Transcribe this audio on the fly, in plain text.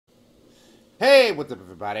Hey, what's up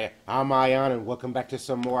everybody? I'm Ion and welcome back to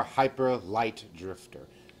some more Hyper Light Drifter.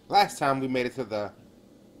 Last time we made it to the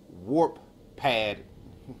warp pad,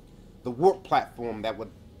 the warp platform that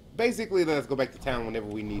would basically let us go back to town whenever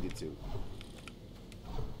we needed to.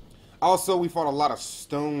 Also, we fought a lot of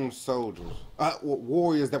stone soldiers,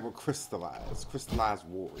 warriors that were crystallized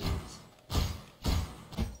warriors.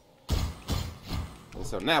 And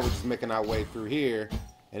so now we're just making our way through here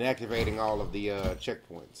and activating all of the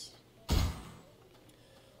checkpoints.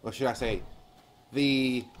 Or should I say,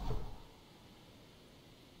 the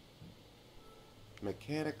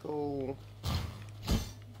mechanical...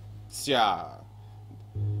 Yeah.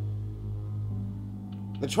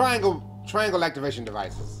 The triangle activation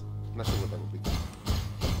devices. I'm not sure what that would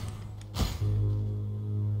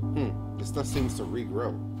be. This stuff seems to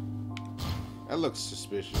regrow. That looks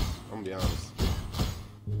suspicious, I'm gonna be honest.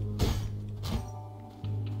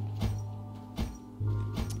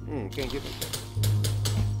 Can't get it there.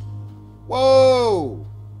 Whoa!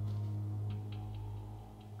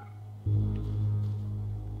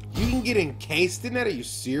 You can get encased in that? Are you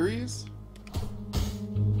serious?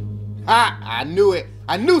 Ha! I knew it.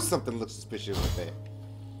 I knew something looked suspicious with that.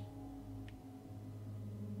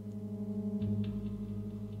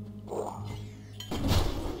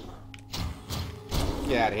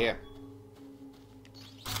 Get out of here.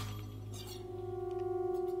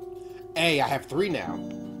 Hey, I have 3 now.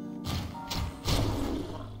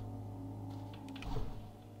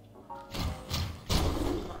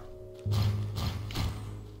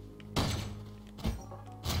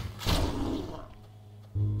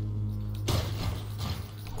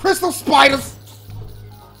 Crystal spiders!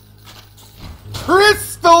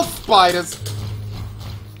 Crystal spiders!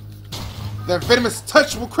 Their venomous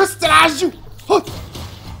touch will crystallize you!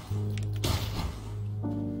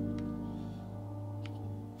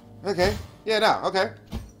 Okay. Yeah, no, okay.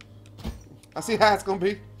 I see how it's gonna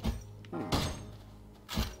be.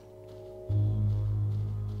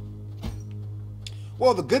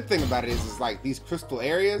 Well, the good thing about it is like these crystal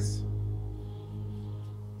areas,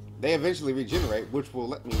 they eventually regenerate, which will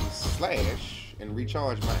let me slash and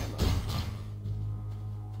recharge my ammo.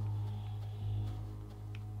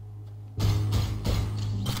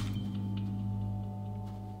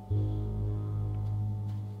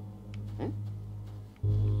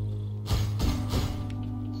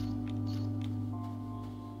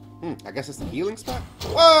 I guess it's the healing spot?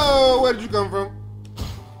 Whoa! Where did you come from?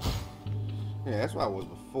 Yeah, that's where I was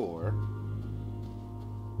before.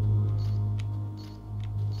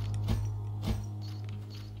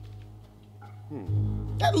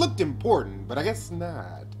 That looked important, but I guess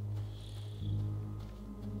not.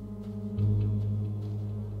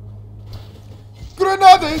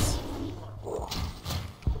 Grenades!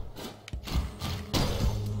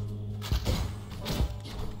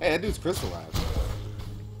 Hey, that dude's crystallized.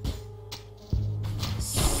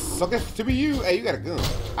 Suck it to be you. Hey, you got a gun.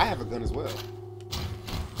 I have a gun as well.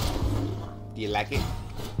 Do you like it?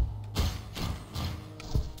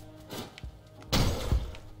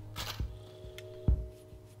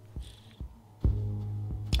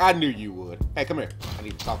 I knew you would. Hey, come here. I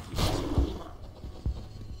need to talk to you.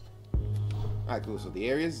 Alright, cool. So the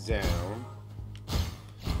area's down.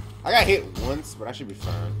 I got hit once, but I should be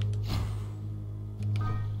fine.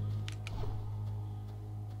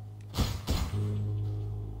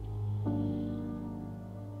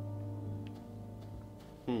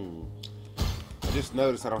 I just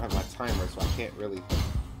noticed I don't have my timer, so I can't really...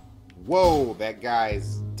 Whoa, that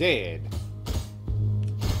guy's dead.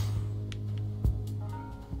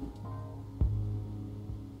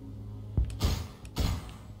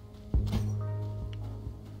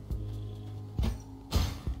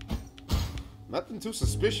 Nothing too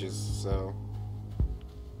suspicious, so...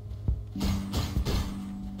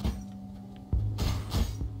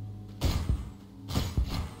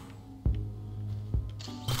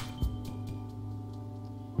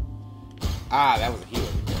 Ah, that was a healing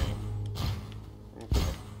thing. Okay.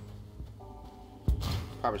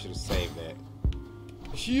 Probably should have saved that.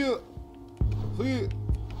 Heal.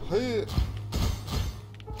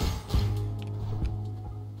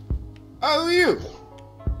 Oh, you!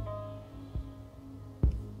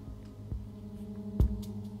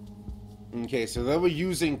 Okay, so they were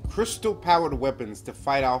using crystal-powered weapons to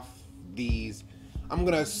fight off these... I'm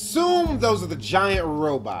gonna assume those are the giant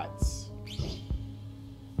robots.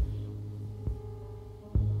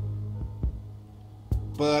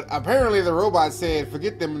 But apparently the robot said,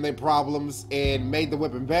 forget them and their problems, and made the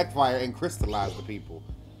weapon backfire and crystallize the people.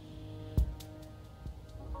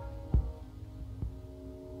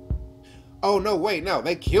 Oh, no, wait, no.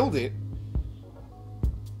 They killed it.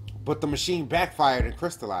 But the machine backfired and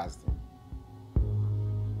crystallized them.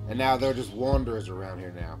 And now they're just wanderers around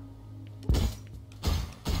here now.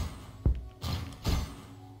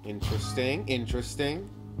 Interesting, interesting.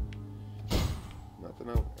 Nothing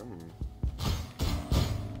else.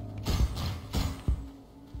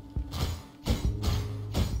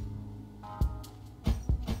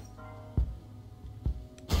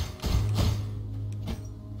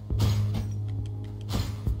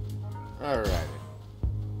 Alrighty.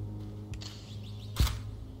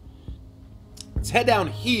 Let's head down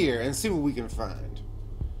here and see what we can find.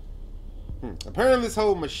 Apparently this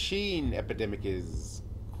whole machine epidemic is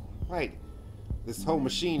this whole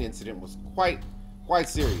machine incident was quite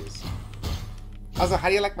serious. Also, how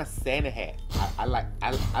do you like my Santa hat? I like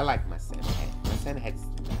my Santa hat. My Santa hat's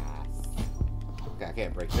nice. Okay, I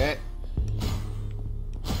can't break that.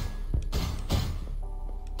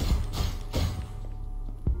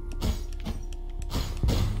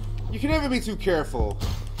 You can never be too careful.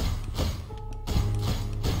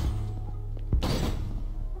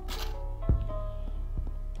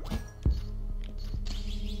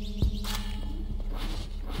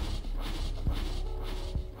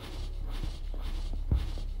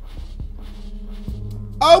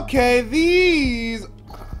 Okay, these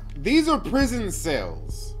are prison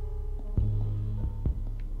cells.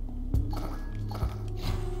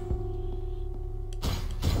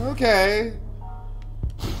 Okay.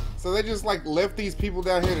 So they just like left these people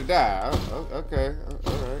down here to die. Oh, okay,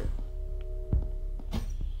 all right.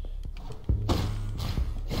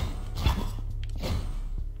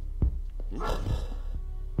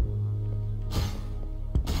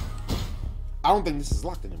 I don't think this is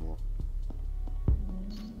locked anymore.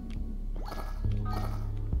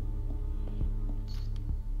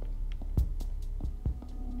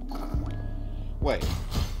 Wait.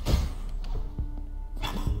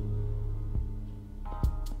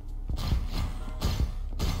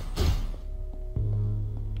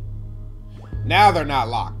 Now they're not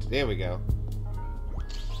locked. There we go.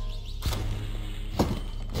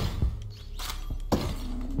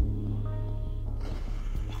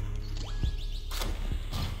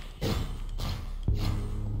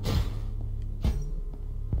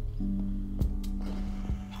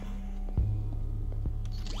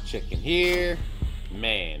 Chicken here.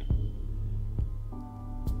 Man. A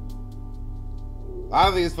lot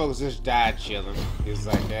of these folks just died chilling. It's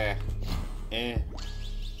like,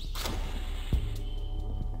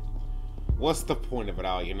 what's the point of it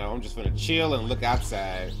all, you know? I'm just gonna chill and look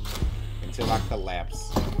outside until I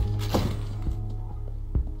collapse.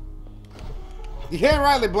 You can't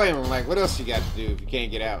rightly blame them. Like, what else you got to do if you can't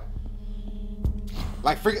get out?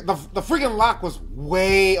 Like, the freaking lock was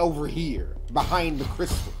way over here, behind the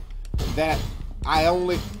crystal. That I'm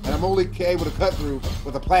only able to cut through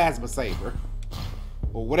with a plasma saber.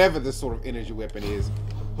 Or whatever this sort of energy weapon is.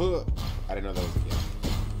 Huh. I didn't know that was again.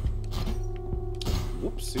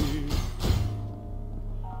 Whoopsie.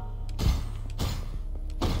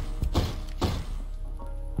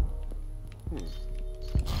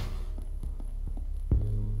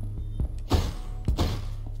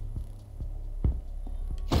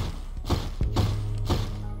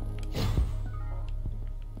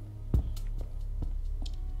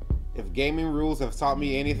 If gaming rules have taught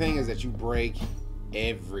me anything, is that you break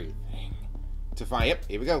everything to find. Yep,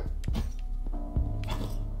 here we go.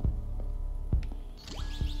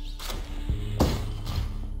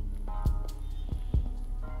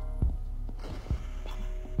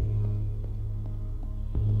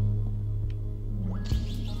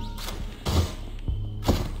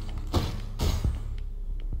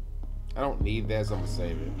 I don't need that, so I'm gonna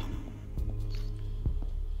save it.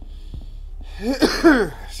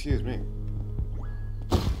 Excuse me.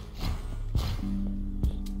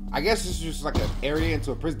 I guess this is just like an area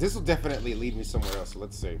into a prison. This will definitely lead me somewhere else. So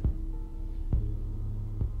let's see.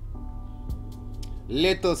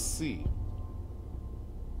 Let us see.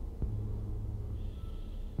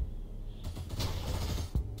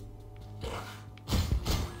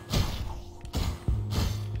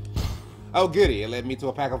 Oh, goody. It led me to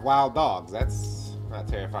a pack of wild dogs. That's not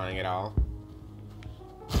terrifying at all.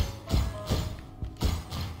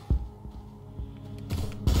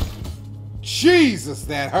 Jesus,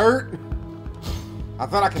 that hurt. I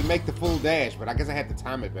thought I could make the full dash, but I guess I had to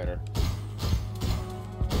time it better.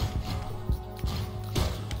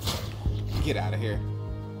 Get out of here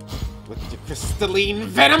with your crystalline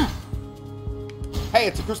venom. Hey,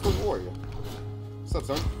 it's a crystal warrior. What's up,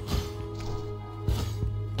 son?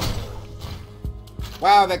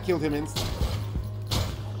 Wow, that killed him instantly.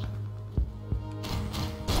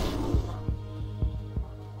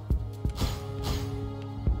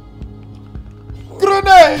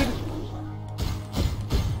 Grenade!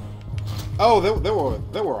 Oh,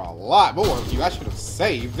 there were a lot more of you. I should have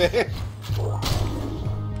saved that.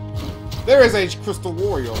 There is a crystal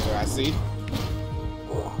warrior over there, I see.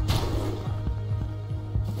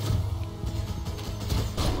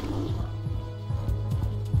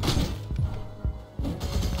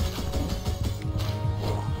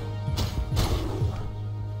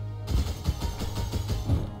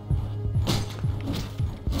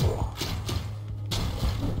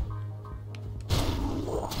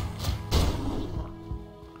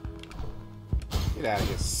 Get out of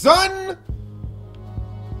here, son!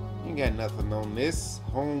 You got nothing on this.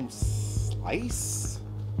 Home slice?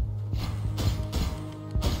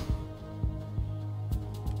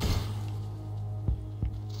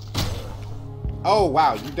 Oh,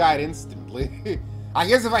 wow, you died instantly. I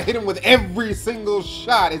guess if I hit him with every single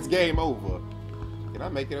shot, it's game over. Can I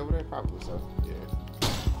make it over there? Probably so. Yeah.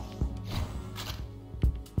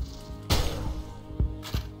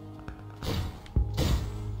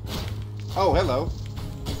 Oh, hello.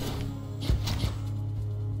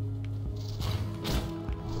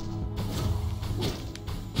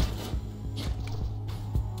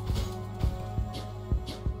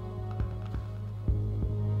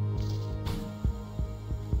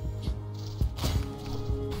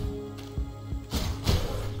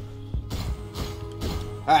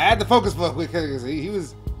 I had to focus for because he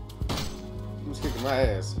was kicking my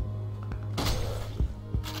ass.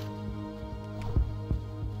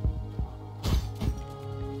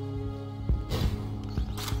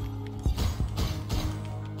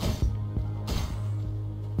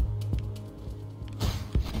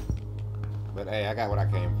 But hey, I got what I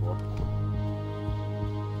came for.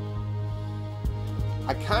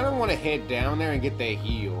 I kind of want to head down there and get that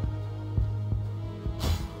heal.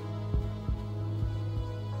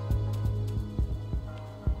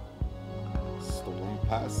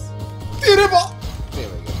 There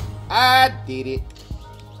we go. I did it.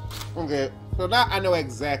 Okay, so now I know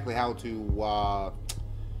exactly how to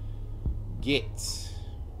get.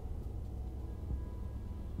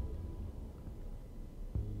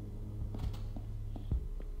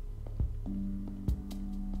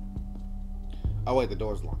 Oh wait, the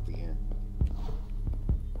door's locked again.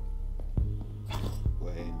 Go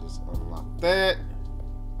ahead and just unlock that.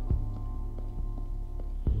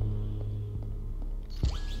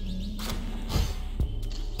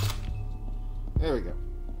 There we go.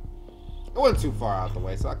 It wasn't too far out the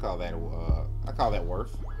way, so I call that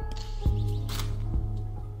worth.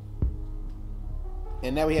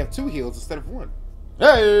 And now we have 2 heals instead of 1.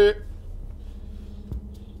 Hey!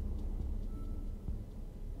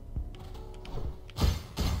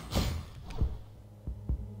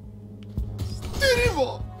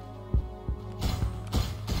 Insatiable!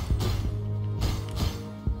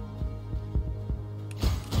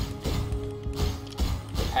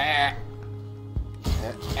 Ah.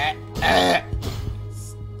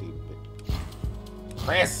 Stupid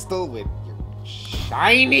crystal with your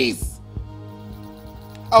shinies.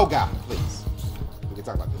 Oh god, please. We can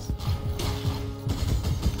talk about this.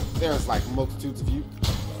 There's like multitudes of you.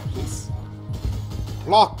 Please.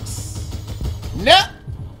 Blocks. No!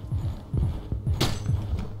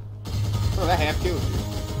 Oh, that half killed you.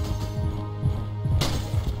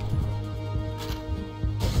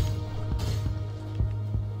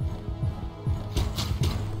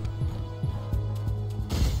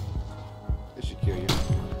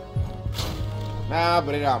 Nah,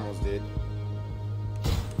 but it almost did.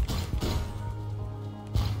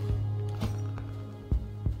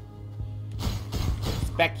 It's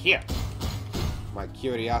back here. My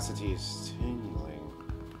curiosity is tingling.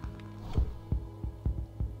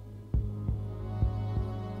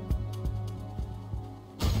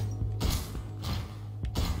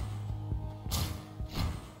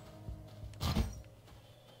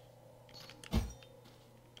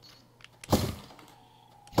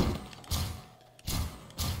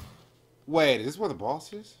 Wait, is this where the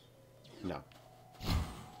boss is? No.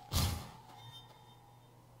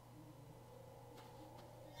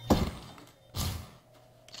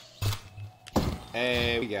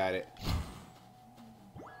 Hey, we got it.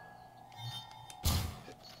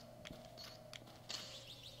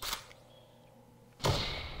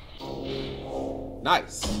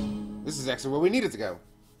 Nice. This is actually where we needed to go.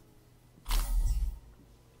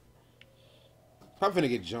 Probably gonna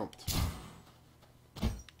get jumped.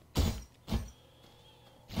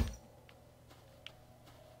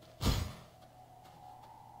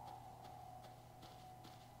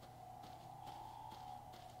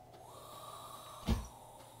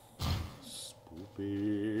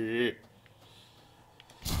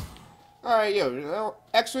 Alright,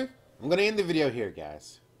 actually, I'm gonna end the video here,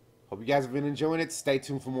 guys. Hope you guys have been enjoying it. Stay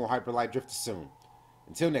tuned for more Hyper Light Drifter soon.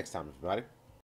 Until next time, everybody.